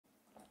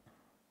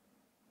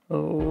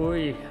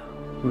We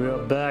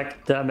are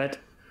back, damn it,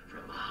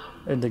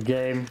 in the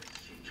game.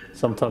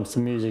 Sometimes the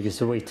music is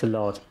way too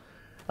loud.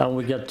 And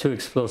we got 2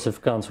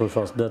 explosive guns with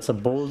us. That's a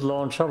bolt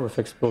launcher with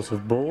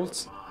explosive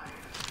bolts.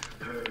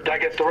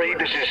 Dagger 3,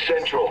 this is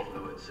Central.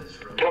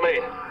 Come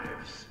in.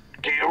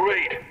 Do you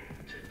read?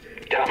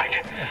 Damn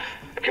it.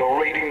 If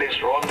you're reading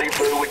this,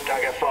 rendezvous with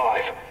Dagger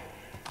 5.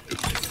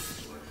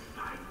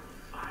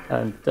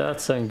 And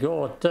that's a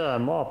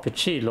goddamn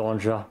RPG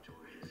launcher.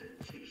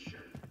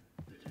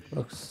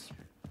 Looks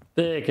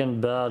big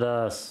and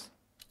badass.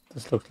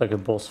 This looks like a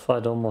boss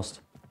fight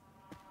almost.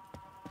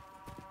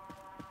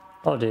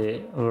 Oh,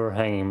 they were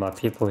hanging my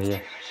people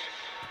here.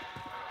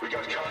 We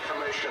got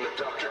confirmation that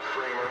Dr.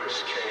 Kramer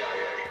is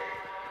KIA.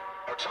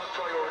 Our top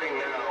priority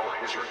now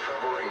is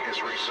recovering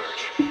his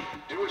research.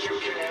 Do what you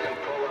can and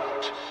pull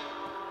out.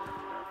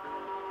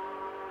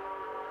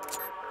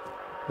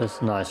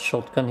 This nice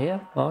shotgun here.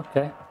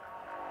 Okay.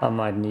 I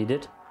might need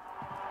it.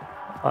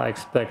 I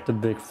expect a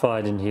big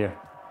fight in here.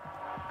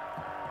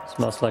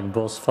 Smells like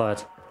boss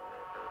fight.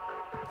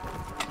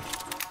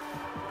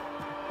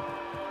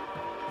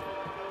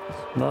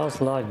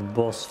 Smells like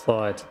boss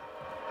fight.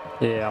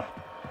 Yeah.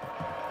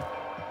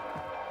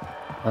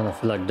 And I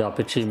feel like the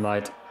RPG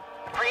might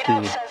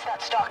Readout says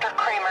that's Dr.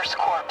 Kramer's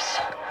corpse.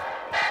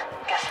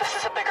 Guess this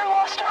is a bigger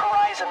loss to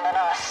Horizon than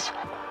us.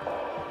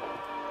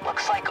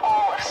 Looks like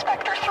all of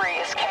Spectre 3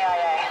 is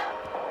KIA.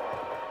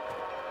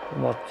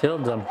 What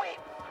killed them? Wait.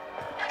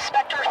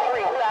 Spectre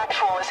 3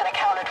 actual isn't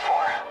accounted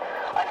for.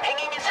 I'm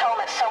pinging his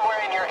helmet somewhere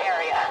in your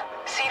area.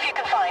 See if you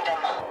can find him.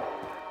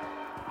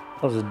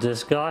 Was it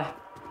this guy?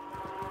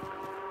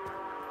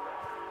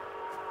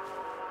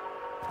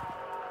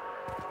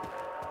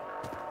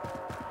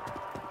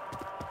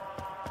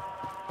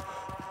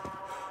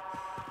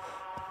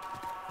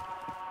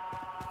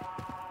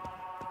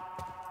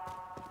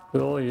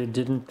 Oh, you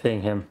didn't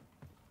ping him.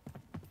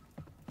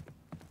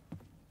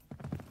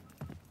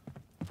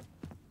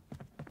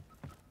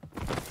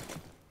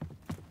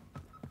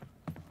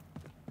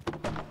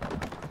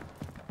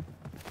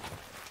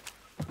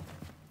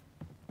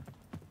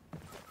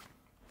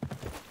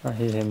 I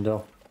hear him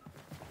though.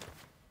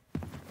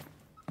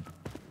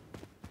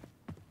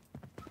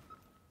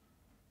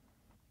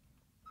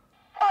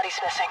 Body's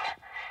missing.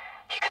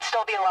 He could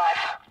still be alive.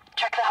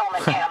 Check the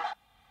helmet cam.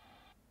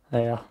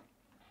 Yeah.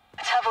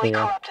 It's heavily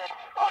Yeah. corrupted.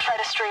 I'll try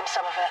to stream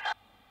some of it.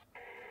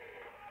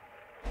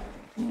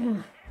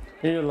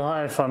 He's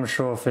alive, I'm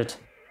sure of it.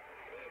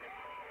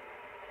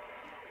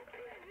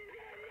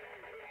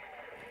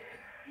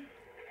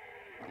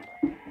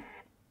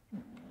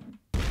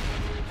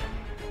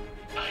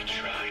 I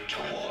tried to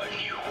warn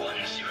you,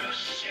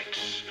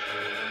 106.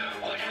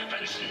 What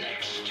happens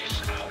next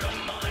is out of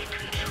my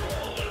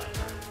control.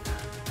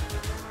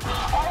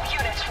 All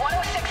units,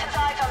 106 has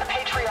eyes on the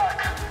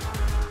Patriarch.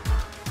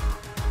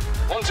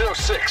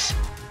 106.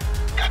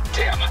 God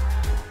damn.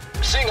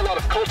 We're seeing a lot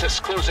of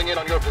cultists closing in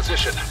on your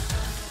position.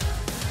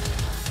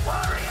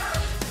 Warriors,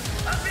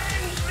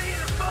 avenge the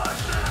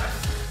enforcer!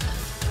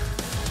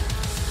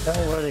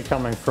 Where are they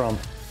coming from?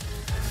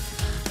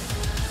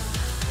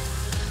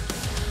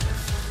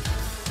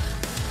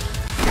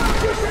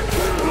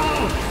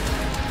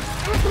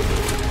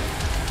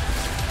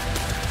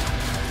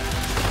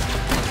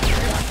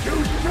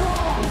 Too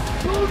strong!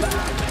 Pull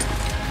back!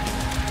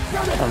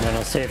 I'm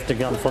gonna save the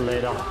gun for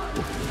later.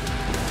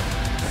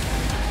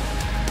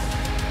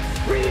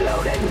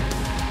 Reloading!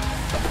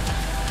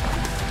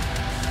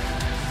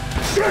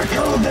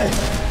 Circle this!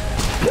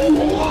 The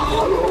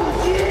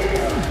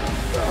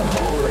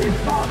Holy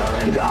Father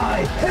and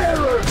I!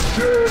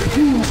 Heretic!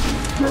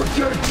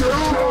 Protect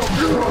yourself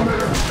from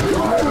it!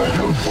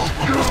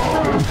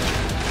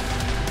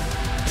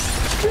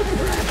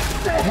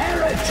 The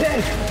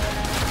heretic!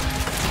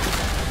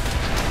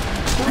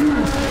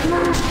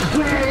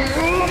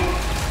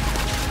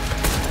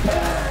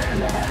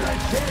 Burn,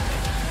 heretic!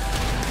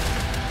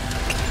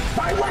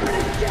 My weapon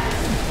is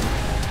jammed!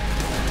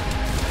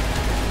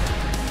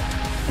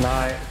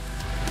 Nice.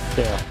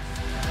 Yeah.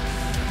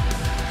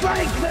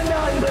 Strike the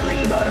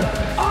non-believer!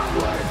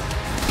 Onward!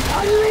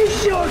 Unleash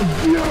your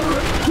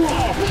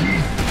fury!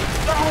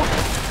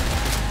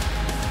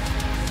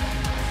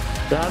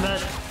 Damn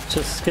it!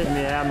 Just give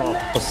me ammo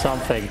or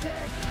something.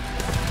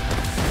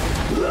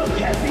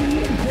 Look at the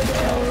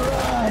infidel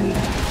run!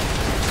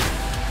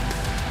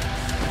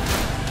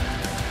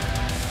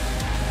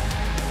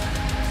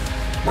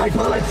 My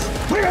bullets!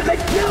 We're the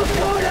kill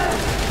corner!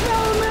 No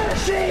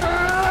mercy!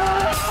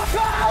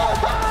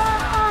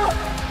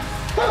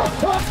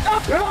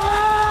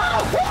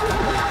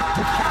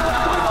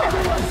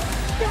 Everyone,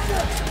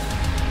 gather!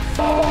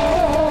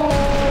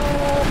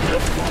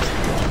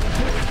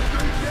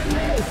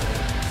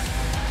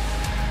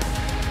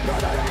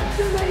 Brother,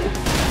 answer me!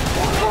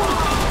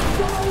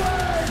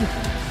 Forward!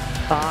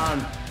 I'm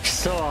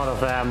so out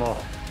of ammo.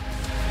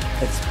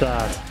 It's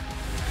bad.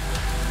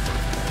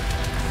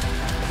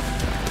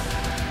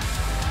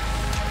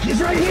 He's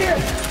right here!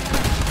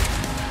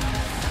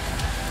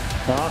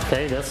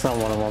 Okay, that's not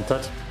what I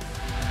wanted.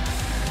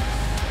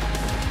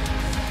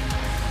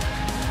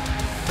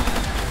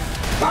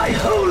 my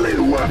holy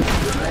weapon!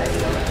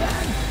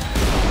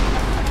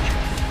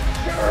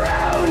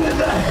 Surround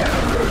the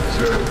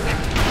heretic!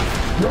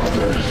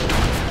 Brothers,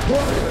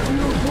 why have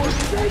you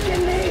forsaken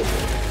me?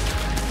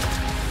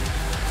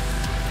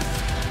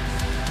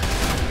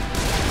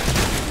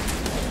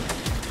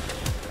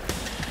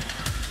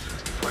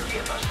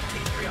 Forgive us,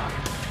 Patriarch.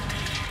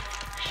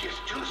 She's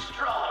too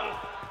strong.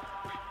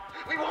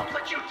 We won't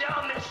let you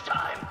down this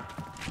time.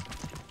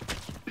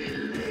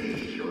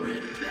 Belay your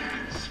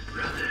advance,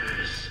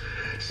 brothers.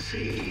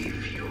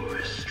 Save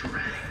your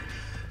strength.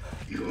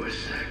 Your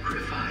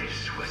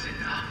sacrifice was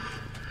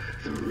enough.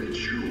 The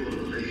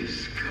ritual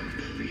is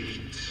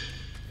complete.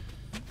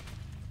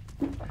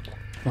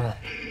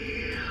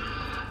 Hail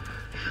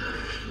the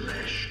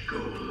flesh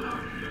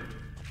golem.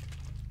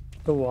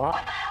 The what?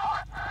 What the hell?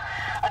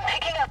 I'm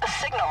picking up a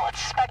signal.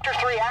 It's Spectre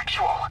 3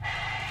 actual.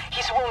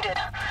 He's wounded,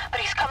 but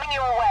he's coming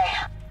your way.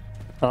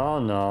 Oh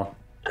no.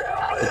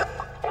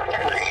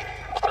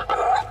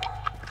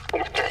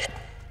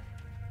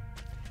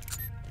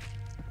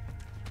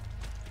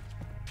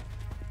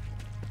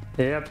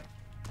 Yep.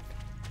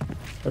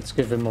 Let's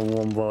give him a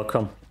warm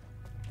welcome.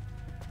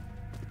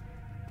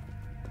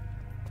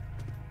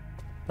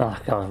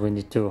 Ah, God, we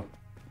need to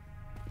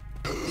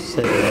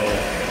say hello.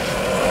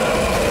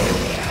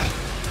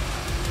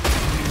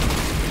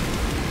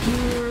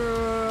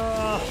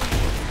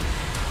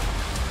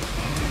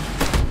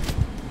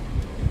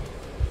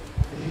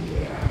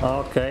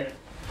 Okay.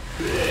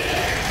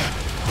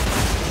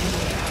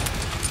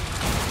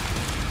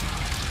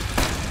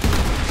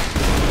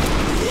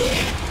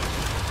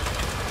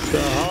 So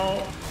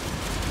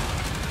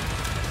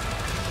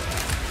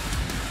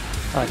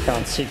I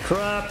can't see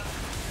crap.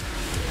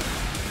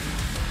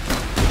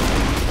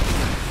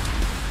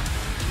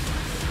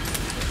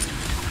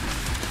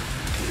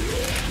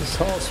 This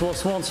house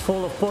was once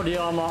full of body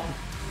armor,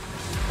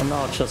 and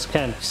now I just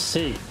can't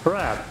see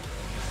crap.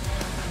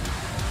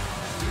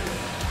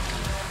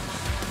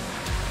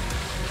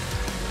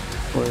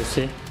 Where is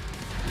he?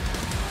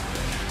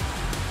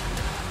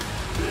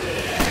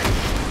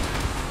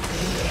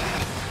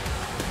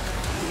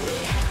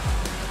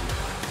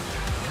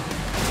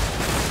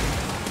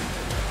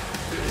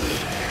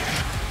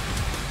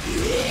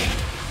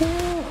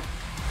 Ooh.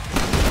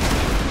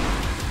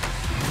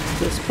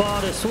 This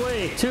part is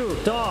way too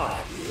dark.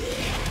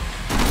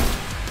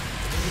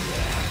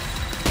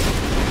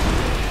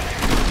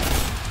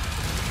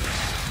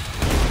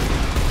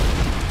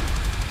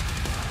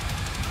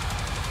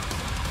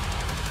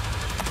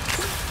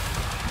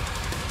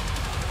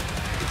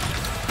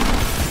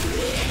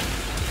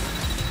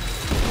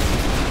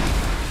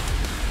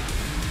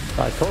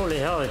 Like, holy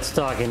hell, it's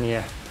dark in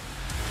here.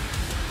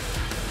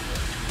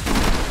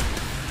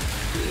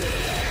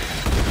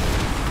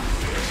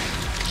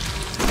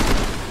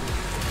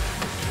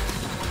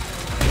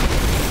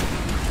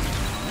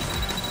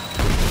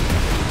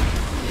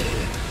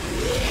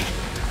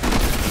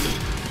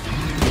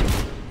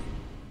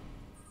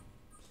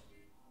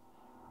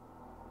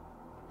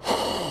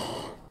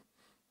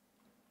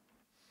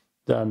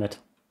 Damn it.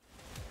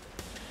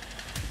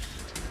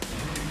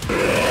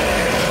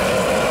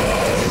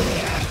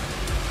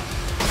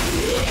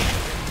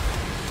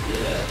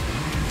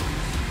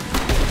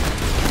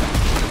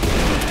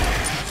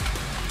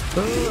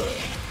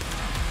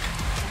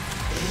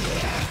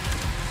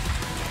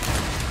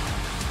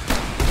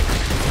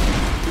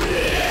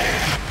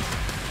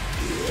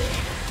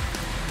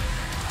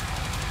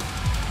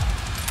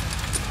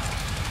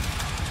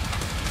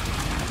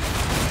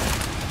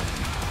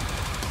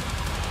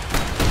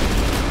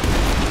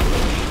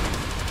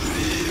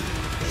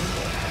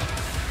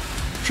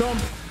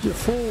 Jump, you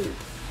fool!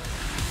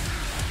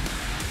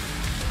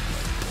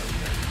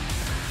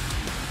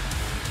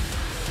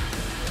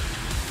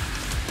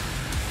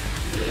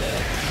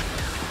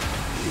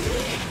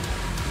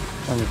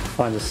 I need to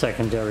find a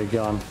secondary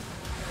gun.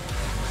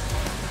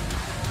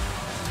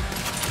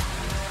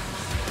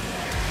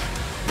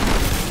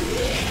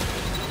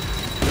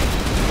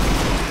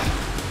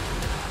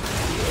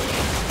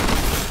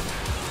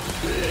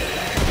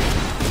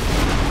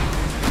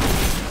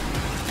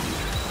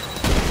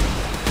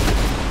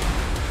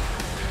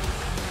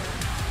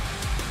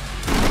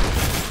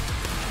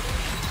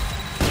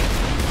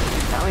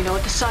 Now we know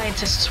what the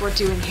scientists were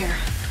doing here.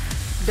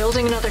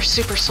 Building another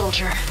super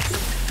soldier.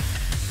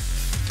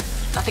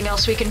 Nothing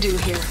else we can do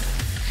here.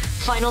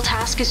 Final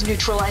task is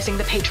neutralizing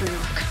the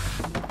Patriarch.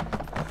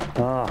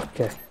 Ah,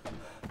 okay.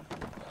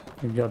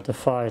 We got the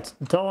fight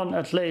done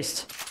at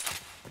least.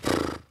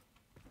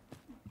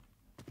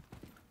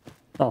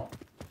 Oh.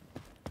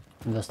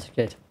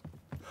 Investigate.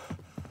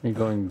 We're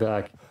going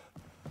back.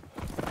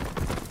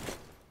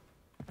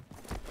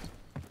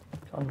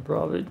 Gun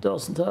probably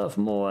doesn't have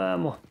more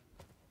ammo.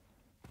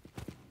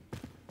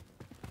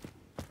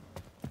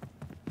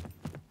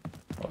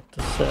 What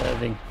the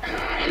saving?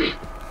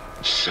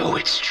 So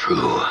it's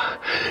true.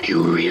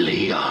 You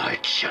really are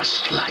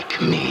just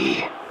like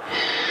me.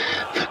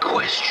 The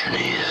question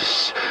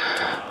is,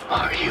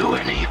 are you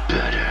any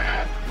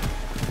better?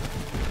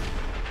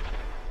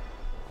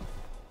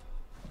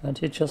 And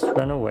he just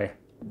ran away.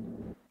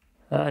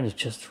 And he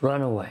just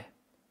ran away.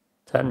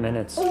 10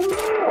 minutes.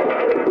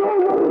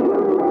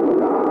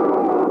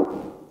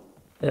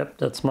 Yep,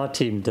 that's my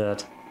team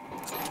dead.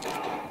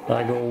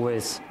 Like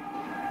always.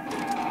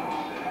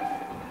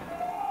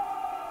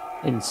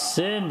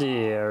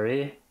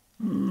 Incendiary.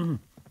 Mm.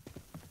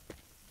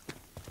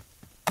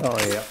 Oh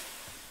yeah,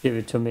 give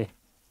it to me.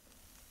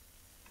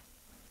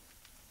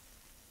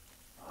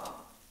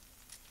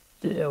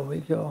 There we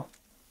go.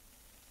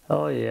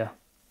 Oh yeah.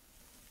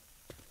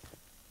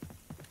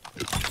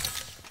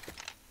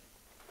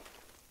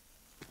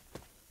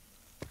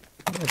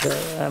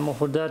 Okay, ammo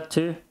for that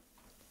too.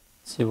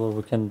 See what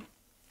we can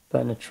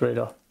penetrate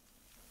off.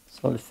 It's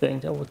the only thing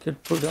that we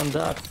could put on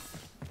that.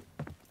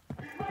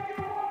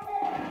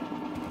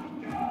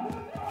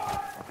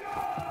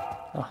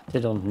 Ah, they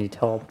don't need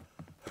help.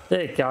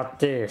 They got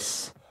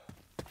this.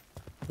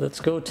 Let's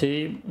go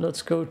team.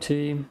 Let's go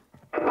team.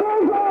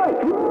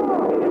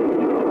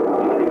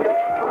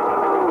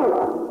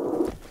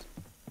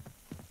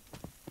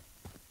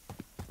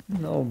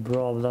 No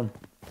problem.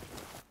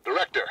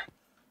 Director,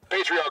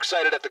 Patriarch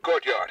sighted at the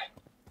courtyard.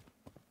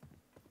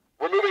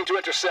 We're moving to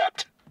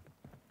intercept.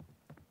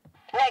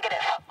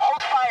 Negative.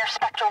 Hold fire,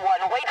 Spectre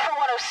 1. Wait for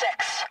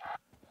 106.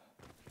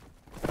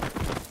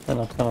 They're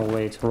not gonna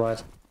wait,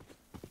 right?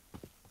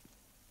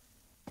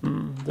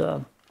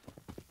 Damn.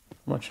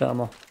 Much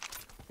ammo.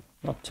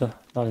 Not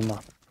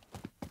enough.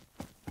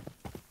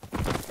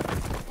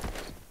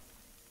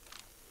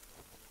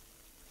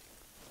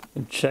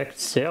 Checked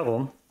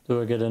serum.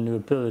 Do I get a new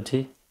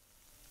ability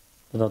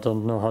that I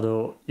don't know how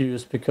to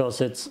use because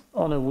it's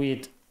on a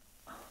weed.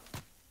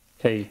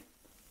 Okay.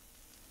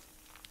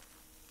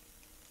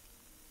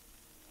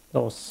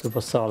 That was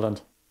super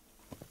silent.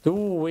 Do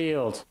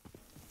wield.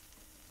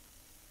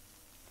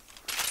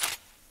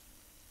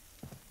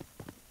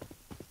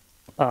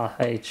 Ah,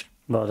 H,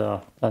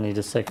 but I need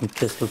a second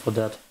pistol for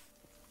that.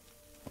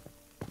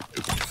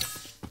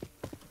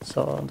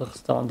 So I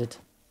understand it.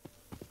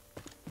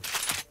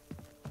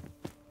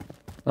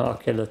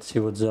 Okay, let's see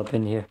what's up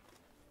in here.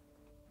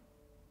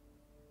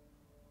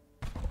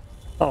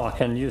 Oh, I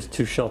can use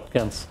 2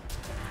 shotguns.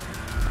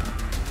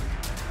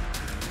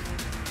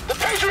 The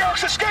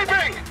Patriarch's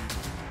escaping!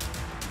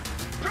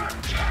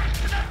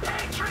 Protect the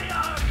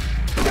Patriarch!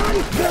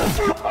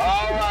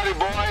 Alrighty,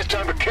 boys,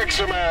 time to kick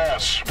some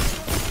ass.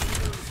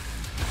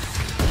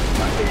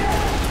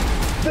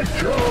 The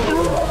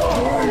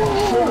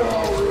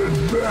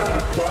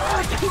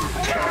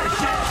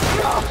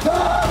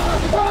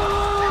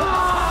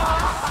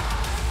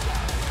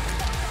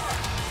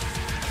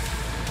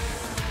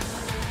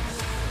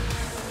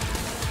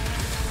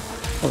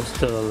I'm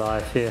still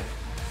alive here.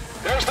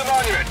 There's the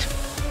monument.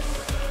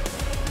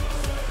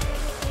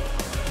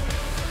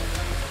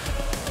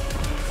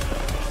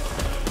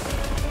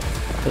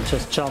 They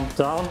just jumped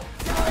down.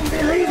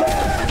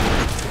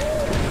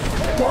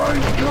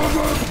 Find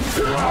cover!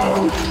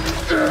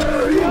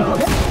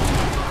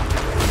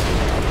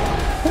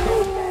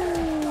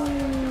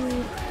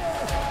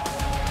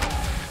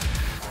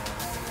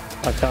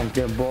 I can't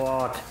get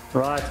bored,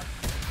 right?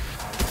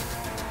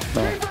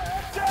 No.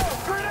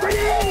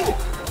 Grenade!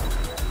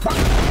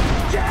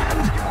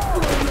 Jammed!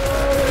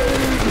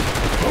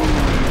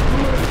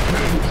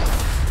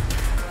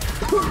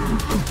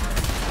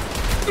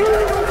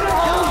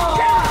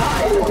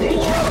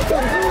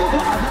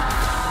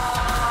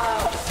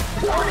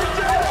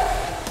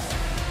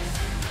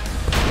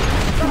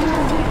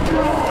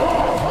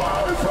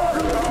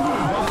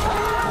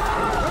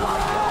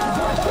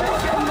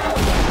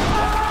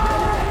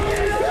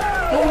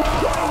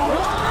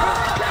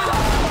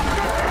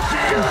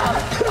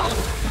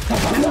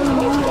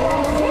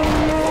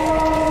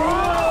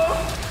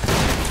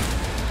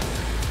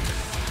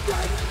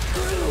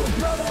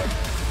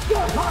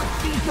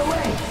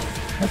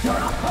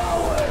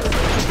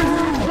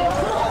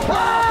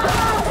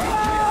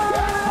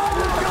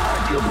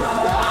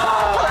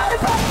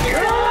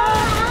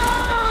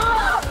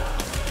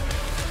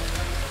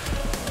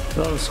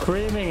 I'm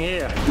screaming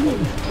here.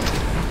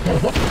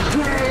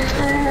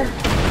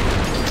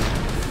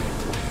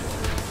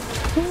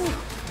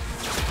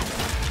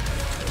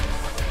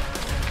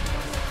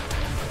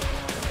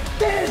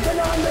 There's an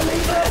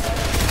unbeliever!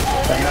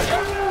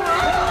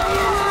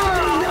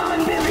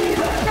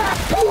 Non-believer!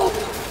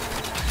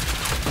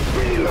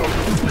 Reload!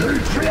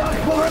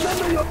 Patriarch will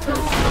remember your...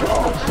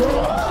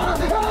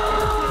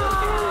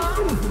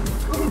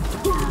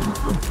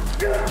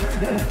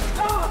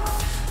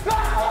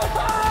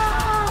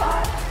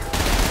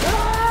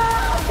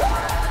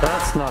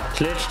 That's not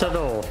glitched at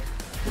all.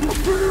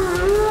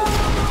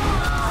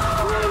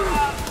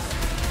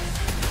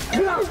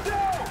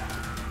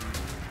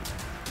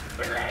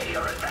 Relay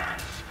your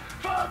advance!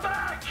 Fall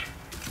back!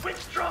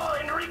 Withdraw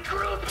and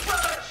regroup,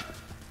 brothers!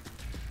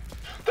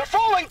 They're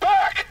falling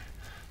back!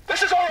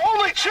 This is our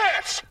only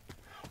chance!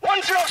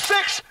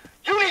 106,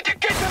 you need to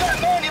get to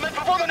that monument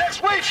before the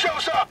next wave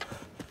shows up!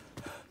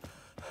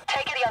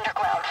 Take the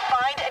underground.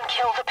 Find and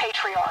kill the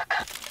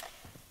Patriarch.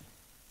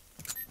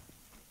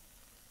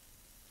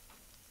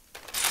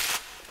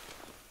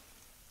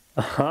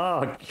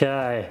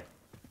 Okay.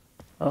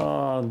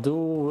 Oh,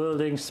 dual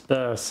wielding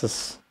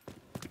spares.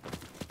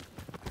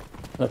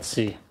 Let's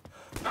see.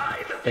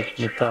 By the Take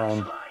me Patriot's down.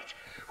 light,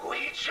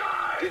 we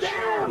charge.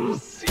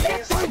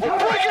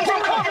 Breaking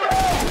from cover!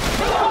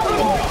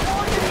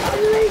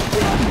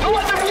 Don't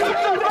let them touch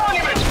that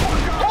monument!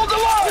 Hold the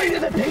line!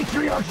 The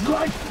Patriarch's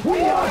right! We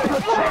are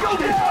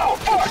protected!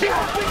 Fuck! We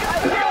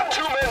got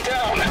 2 men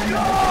down!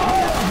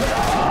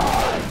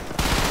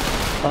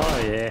 Oh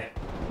yeah.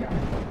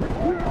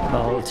 The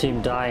whole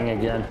team dying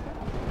again.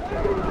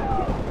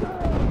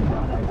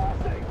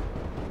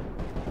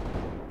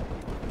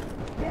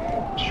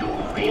 You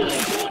really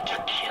want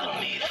to kill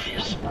me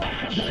this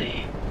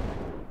badly?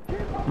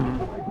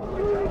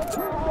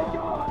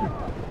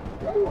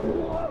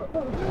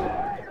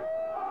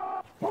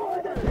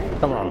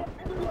 Come on.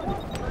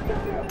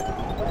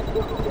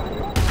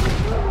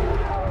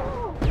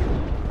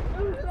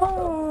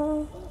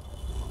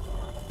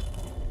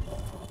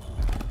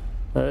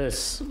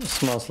 This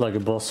smells like a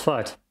boss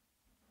fight.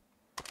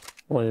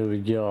 Where we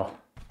go?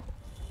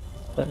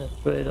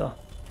 Penetrator.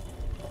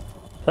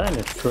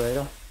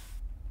 Penetrator.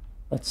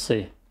 Let's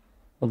see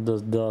what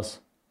this does.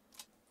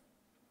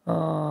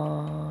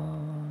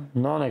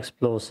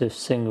 Non-explosive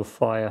single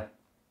fire.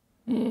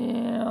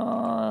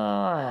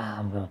 Yeah,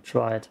 I'm gonna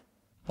try it.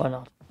 Why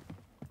not?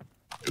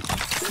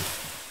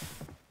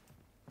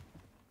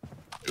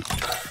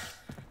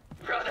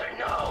 Brother,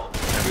 no.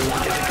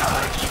 Everyone get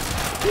guards.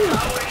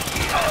 Our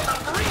heroes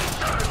of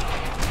research.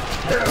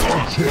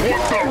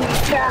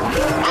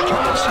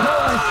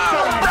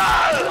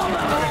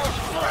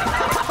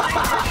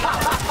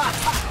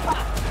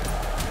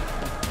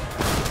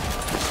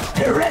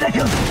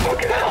 Heretical!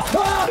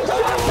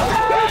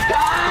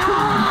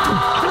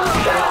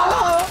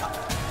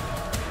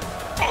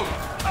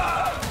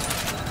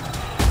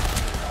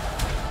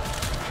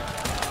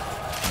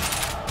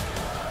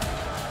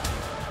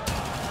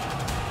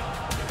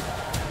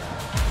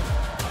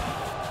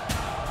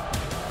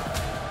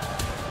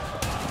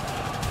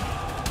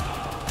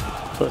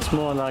 So it's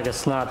more like a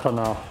sniper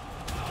now.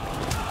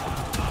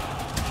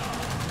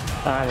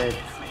 And it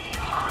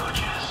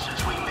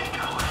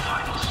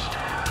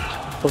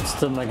puts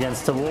them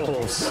against the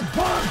walls.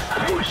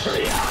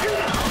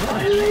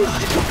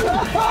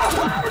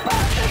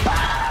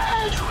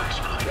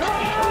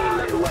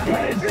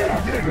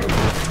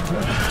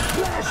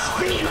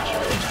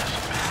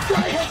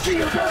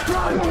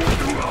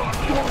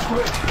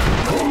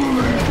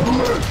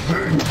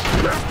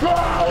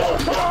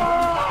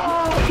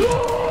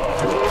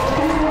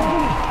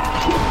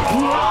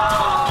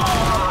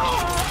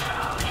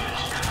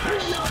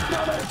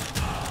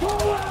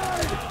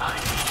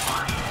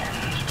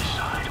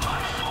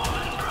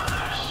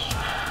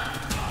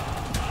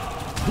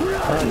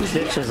 That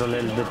glitches a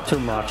little bit too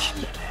much.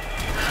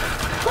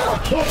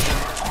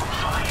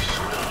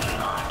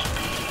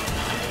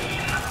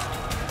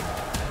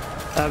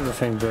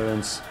 Everything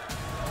burns.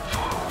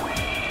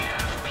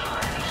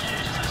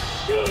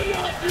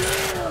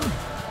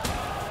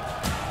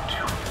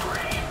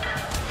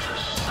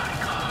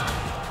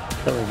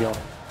 There we go.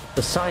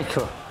 The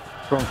cycle.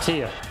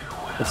 Frontier.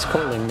 It's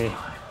calling me.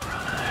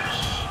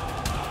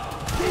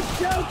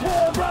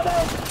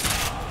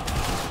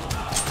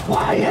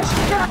 Why is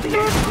not the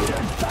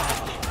Intruders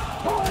back?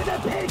 For the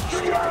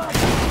Patriarch!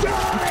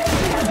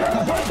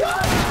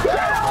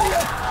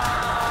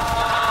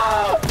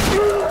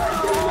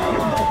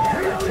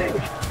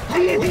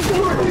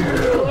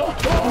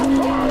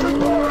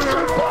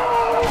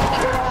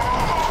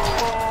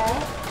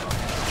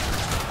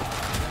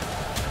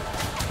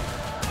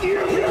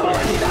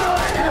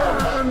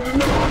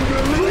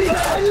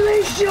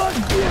 Unleash your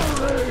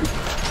fury!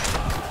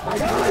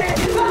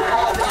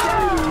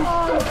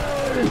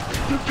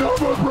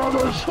 Cover,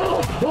 brothers! I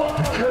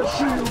can't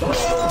see you,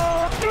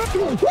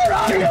 brother! Where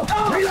are you?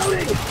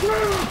 Reloading!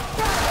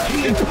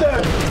 He's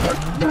there!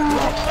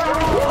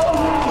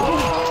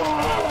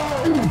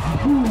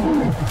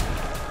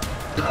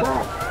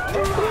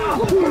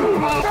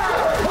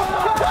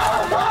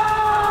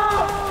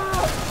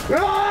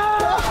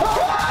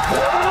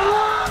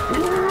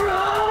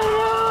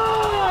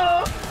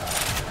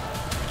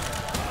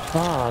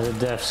 Ah, the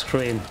death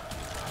scream.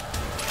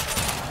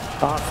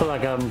 I feel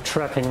like I'm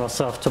trapping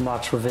myself too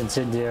much with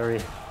incendiary.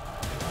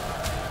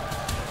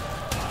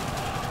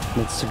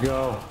 Needs to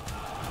go.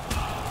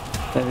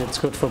 Maybe it's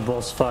good for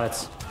boss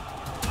fights.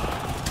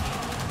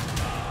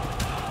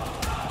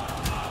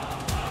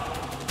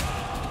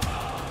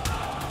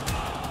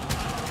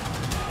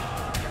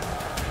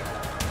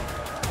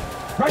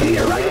 Right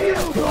here, right here!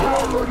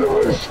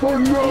 Paradise for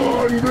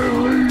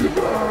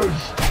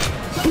non-believers!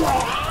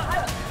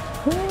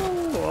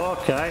 Ooh,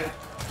 okay.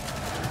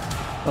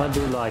 I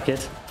do like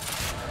it.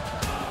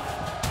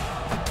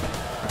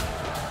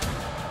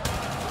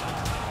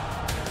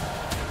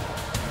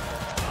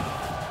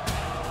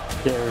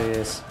 There he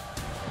is.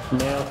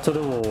 Nailed to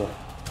the wall.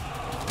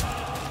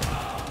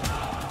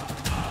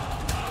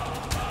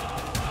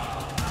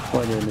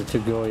 Where do you need to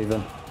go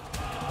even?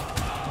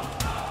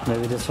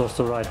 Maybe this was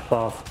the right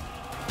path.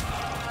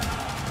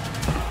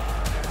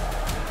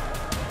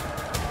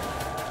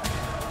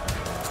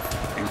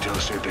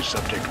 Let's see if this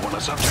subject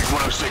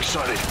 106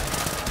 sighted.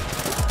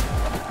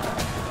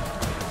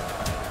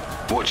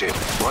 Watch it,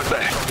 right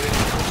there.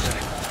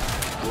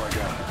 Right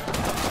gun.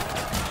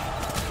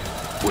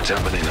 What's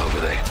happening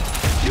over there?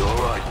 You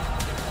alright?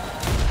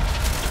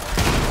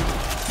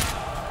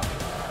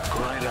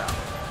 Grenade out.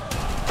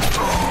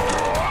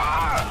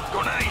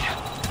 Grenade!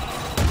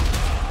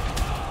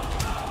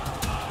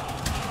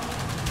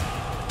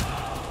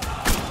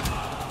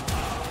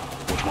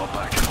 Watch my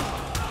back.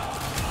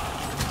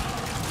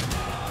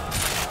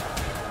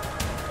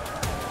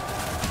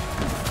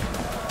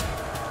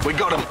 We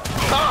got him!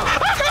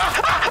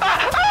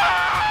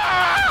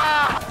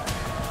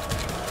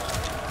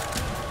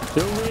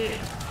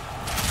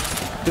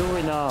 Do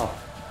we now?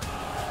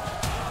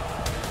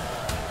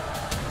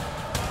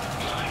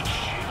 My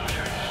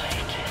children lay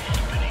dead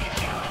beneath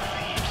your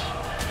feet.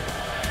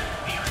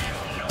 You show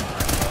no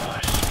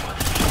remorse for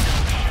the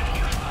destruction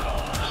you've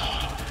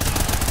caused.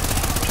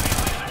 Do you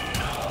even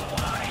know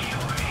why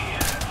you're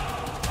here?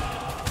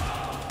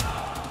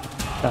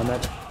 Damn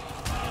it.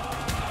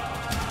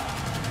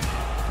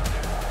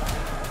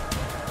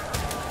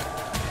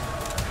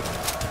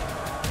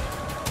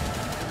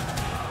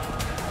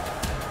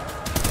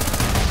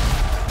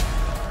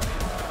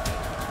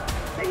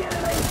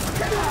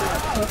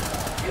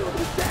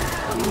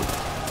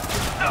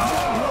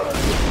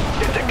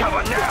 Get to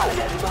cover now!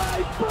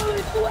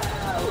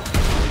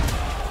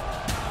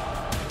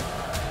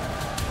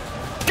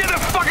 Get the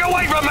fuck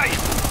away from me!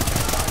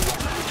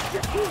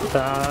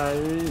 Die.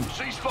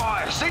 Cease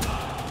fire! See?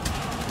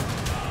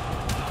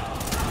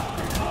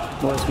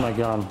 Where's my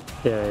gun?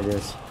 There it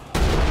is.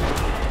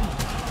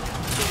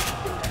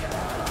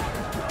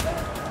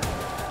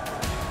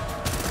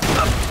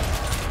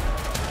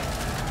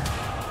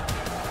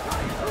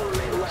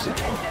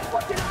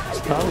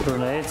 Stun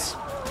grenades.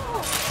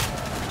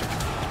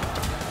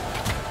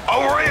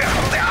 Over here!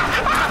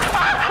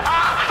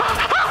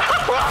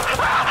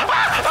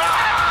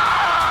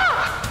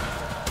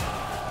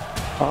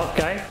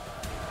 Okay.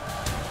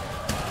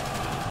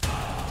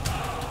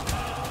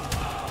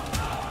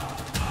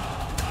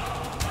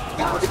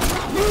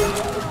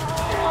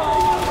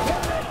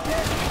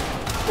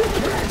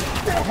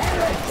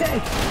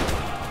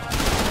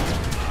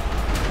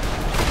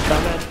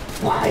 Damn it.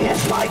 Why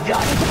is my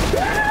gun?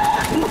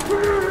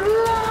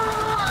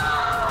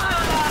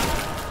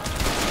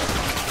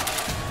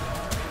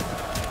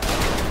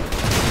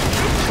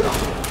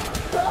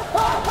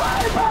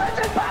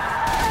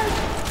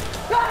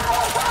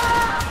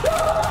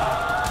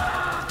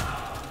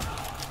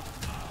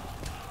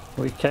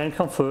 We can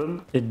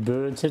confirm it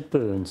burns, it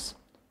burns.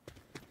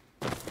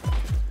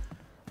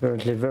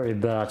 Apparently very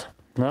bad.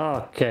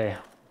 Okay.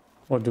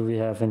 What do we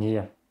have in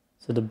here?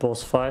 Is it a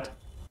boss fight?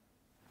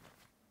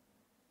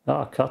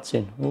 Ah,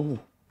 cutscene. Ooh.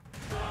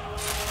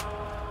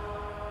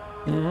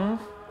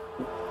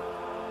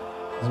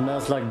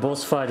 Smells like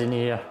boss fight in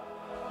here.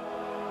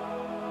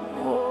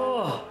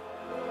 Oh.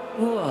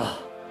 Oh.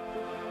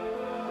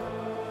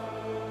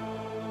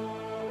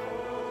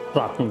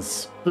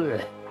 Buttons.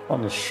 Ugh.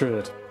 On the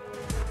shirt.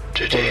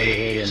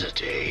 Today is a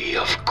day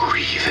of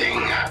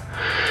grieving.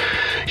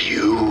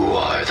 You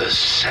are the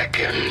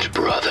second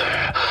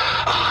brother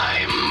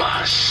I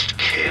must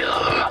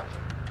kill.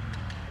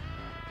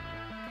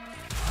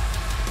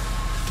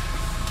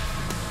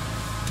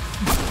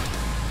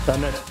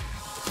 Damn it.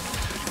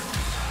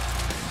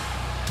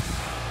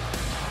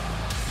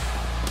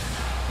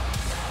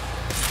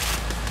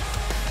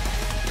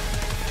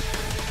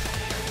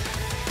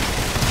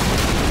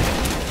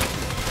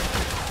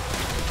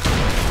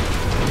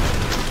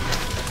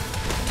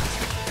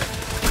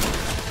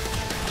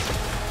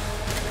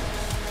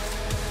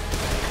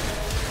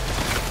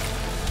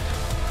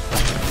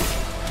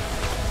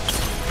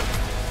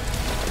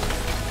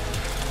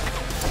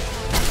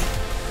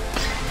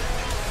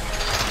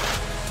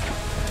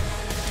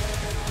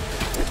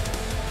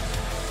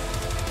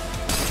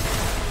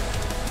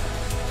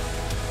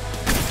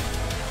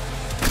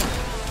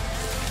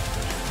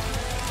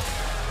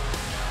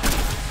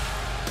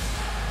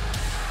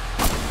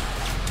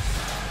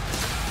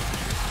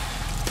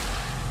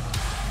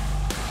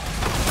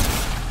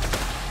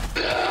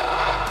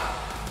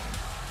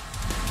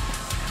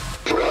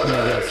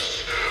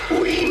 Brothers,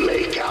 we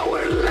make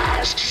our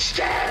last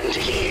stand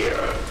here.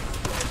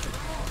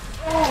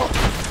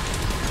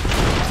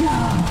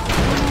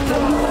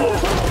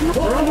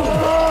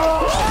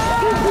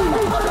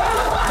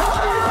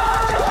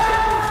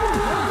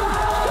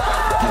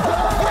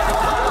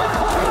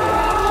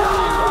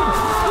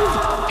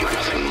 You're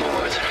nothing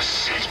more than a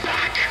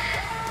setback.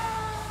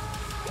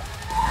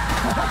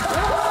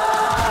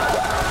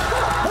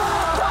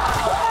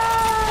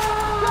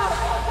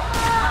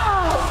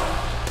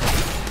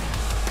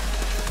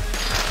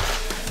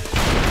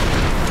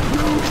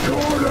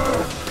 Corner!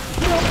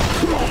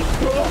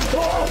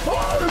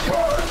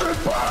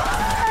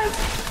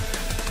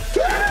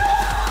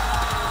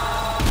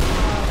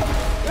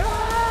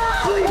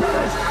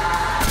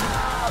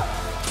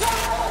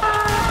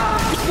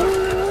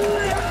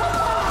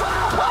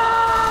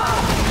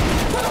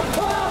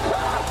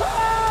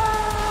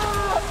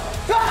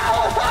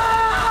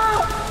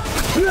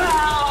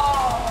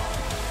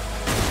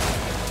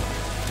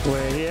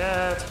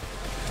 it!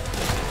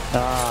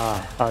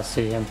 Ah, I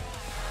see him.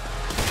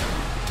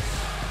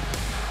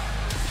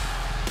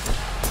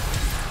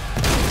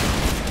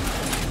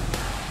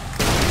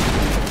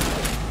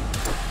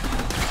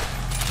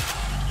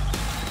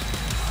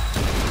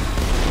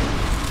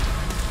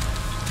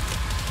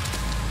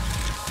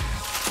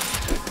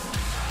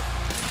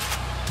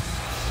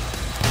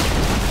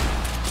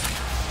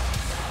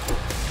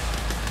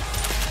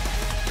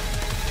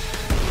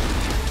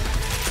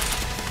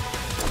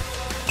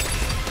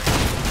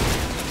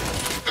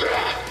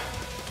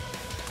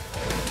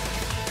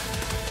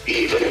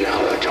 Even in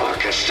our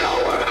darkest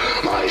hour,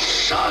 my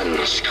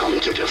sons come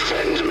to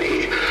defend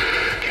me.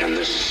 Can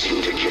the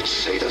Syndicate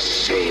say the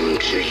same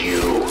to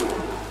you?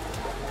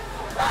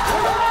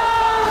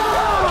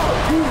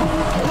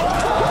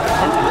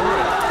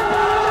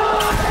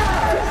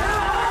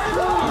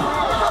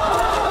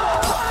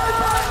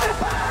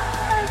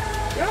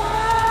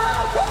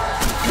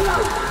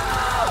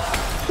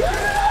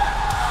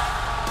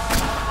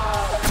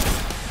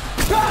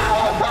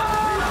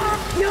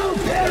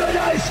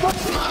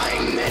 My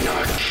men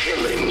are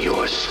killing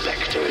your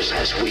specters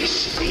as we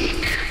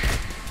speak.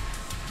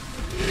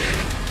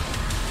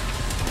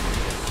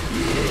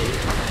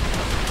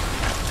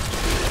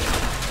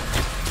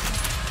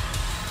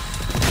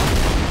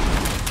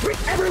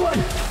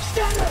 Everyone,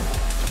 stand up!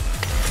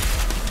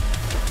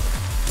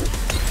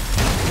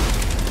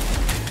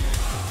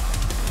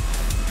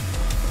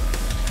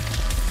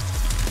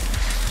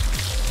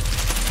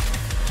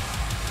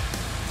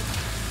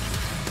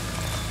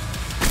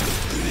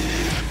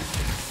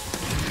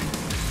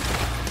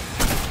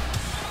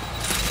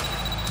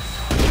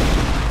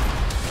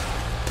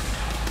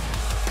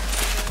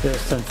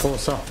 There's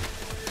Enforcer.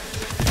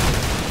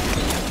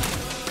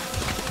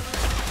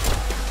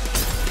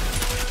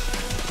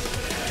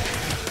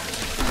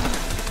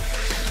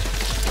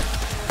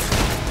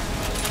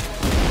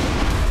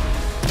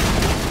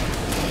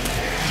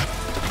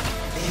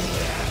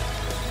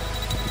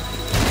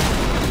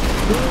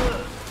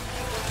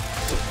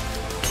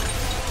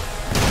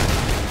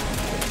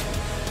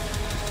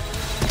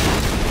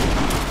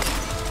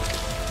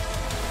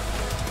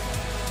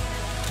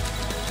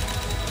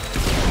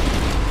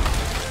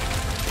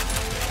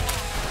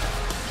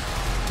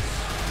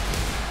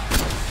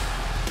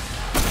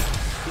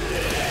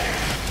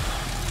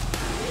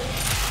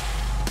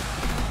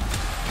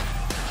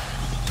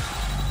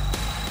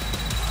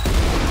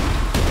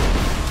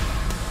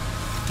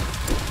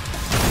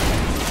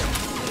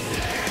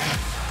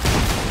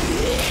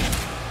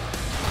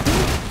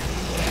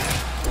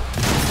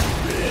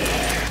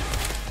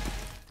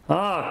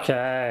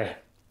 Okay.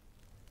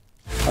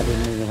 I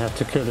didn't even have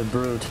to kill the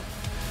brute.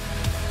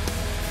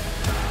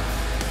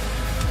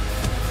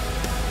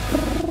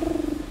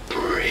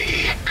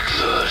 Break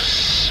the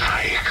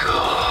cycle.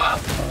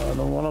 I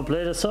don't want to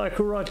play the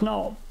cycle right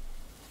now.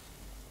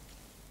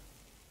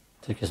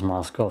 Take his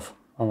mask off.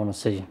 I want to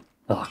see.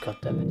 Oh,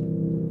 god damn it.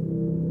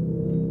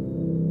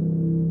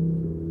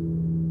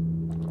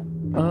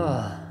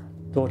 Ah,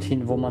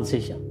 dorthin, wo man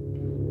sich. I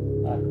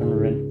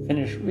couldn't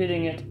finish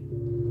reading it.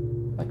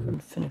 I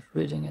couldn't finish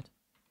reading it.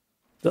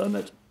 Damn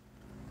it.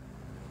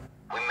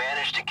 We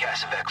managed to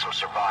cassevac some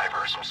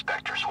survivors from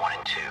Spectres 1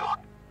 and 2.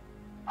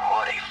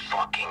 What a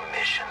fucking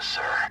mission,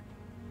 sir.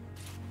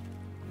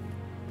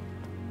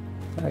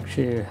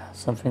 Actually,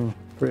 something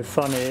pretty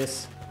funny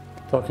is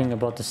talking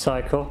about the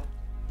Psycho.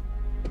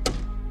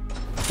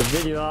 The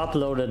video I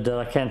uploaded that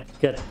I can't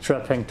get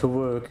Trepang to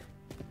work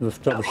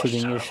with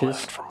troubleshooting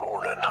issues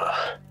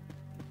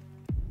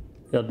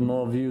got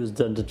more views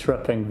than the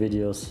Trepang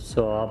videos.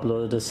 So I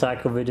uploaded a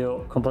Psycho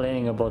video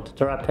complaining about the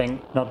Trepang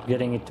not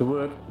getting it to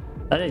work,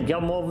 and it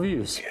got more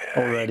views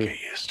already. Get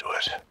used to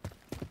it.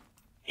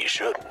 You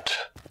shouldn't,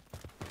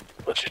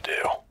 but you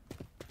do.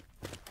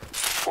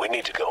 We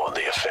need to go on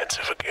the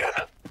offensive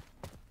again.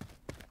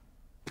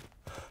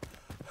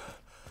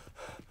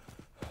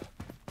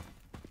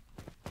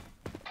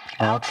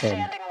 Okay.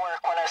 Outstanding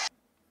work when I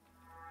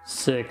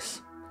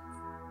 6.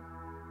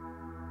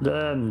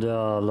 Damn, there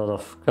are a lot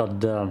of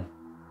goddamn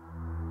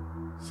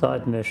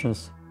side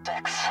missions.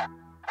 6.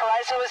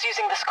 Horizon was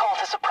using this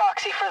cult as a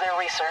proxy for their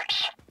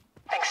research.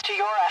 Thanks to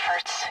your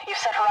efforts, you've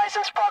set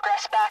Horizon's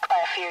progress back by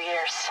a few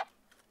years.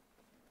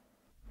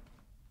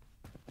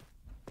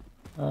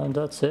 And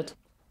that's it.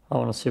 I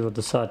want to see what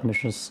the side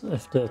missions,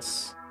 if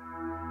that's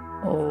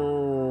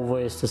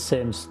always the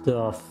same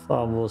stuff.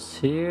 I was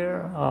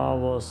here.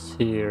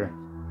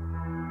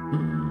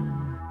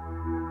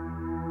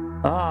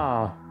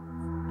 Ah,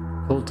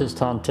 cultist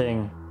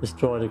hunting,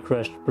 destroy the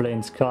crashed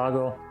plane's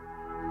cargo.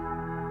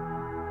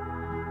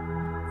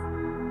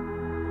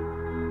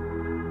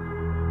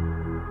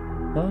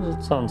 Oh,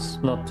 that sounds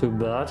not too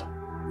bad.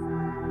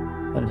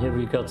 And here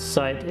we got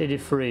Site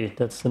 83,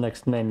 that's the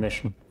next main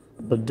mission.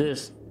 But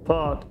this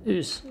part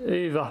is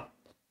over.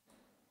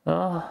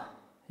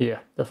 Yeah,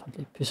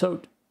 definitely. Peace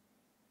out.